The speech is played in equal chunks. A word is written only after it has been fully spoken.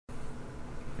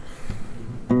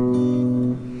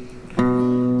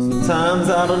Sometimes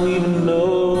I don't even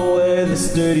know where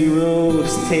this dirty road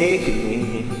is taking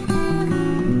me.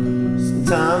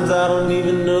 Sometimes I don't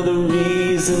even know the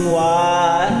reason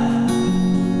why.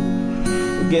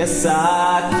 I guess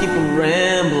I keep a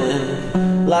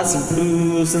rambling, lots of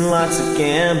booze and lots of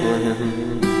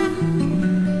gambling.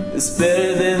 It's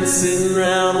better than sitting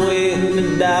around waiting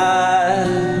to die.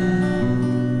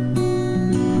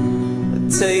 I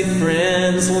tell you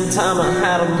friends, one time I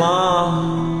had a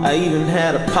mom, I even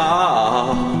had a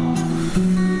pa.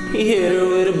 He hit her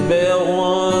with a belt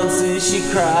once and she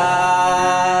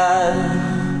cried.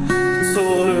 I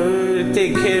told her to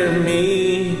take care of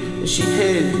me, and she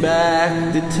headed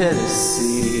back to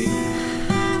Tennessee.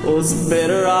 Was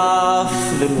better off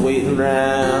than waiting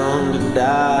around to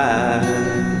die.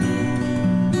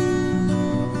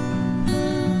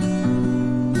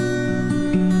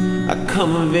 I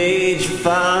come of age,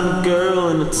 find a girl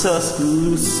in a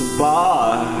Tuscaloosa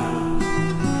bar.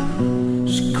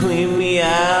 She cleaned me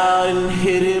out and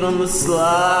hit it on the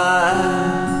slide.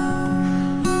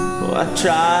 Oh, I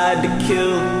tried to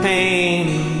kill the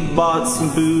pain, bought some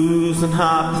booze and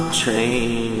hopped the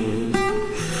train.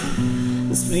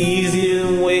 It's easier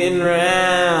than waiting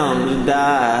around to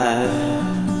die.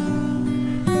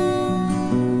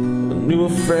 I knew a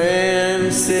friend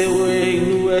who said where he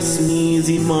knew where some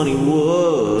easy money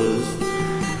was.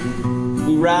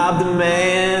 We robbed a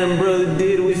man and brother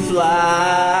did we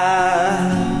fly.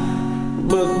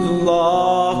 But the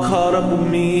law caught up with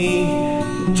me,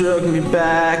 drug me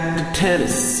back to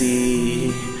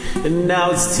Tennessee. And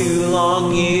now it's 2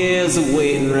 long years of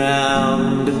waiting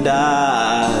around to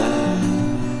die.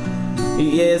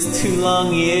 Yeah, it's 2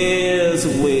 long years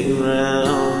of waiting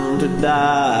around to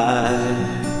die.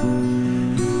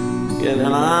 Yeah,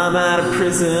 now I'm out of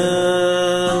prison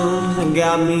and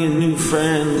got me a new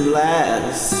friend,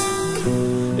 Gladys.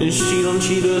 And she don't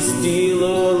cheat or steal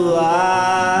or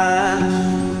lie.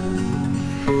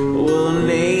 Well, her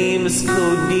name is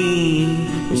Codeine,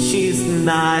 and she's the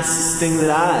nicest thing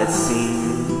that I've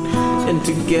seen. And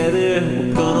together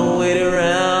we're gonna wait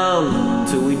around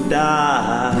till we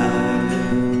die.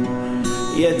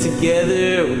 Yeah,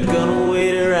 together we're gonna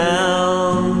wait around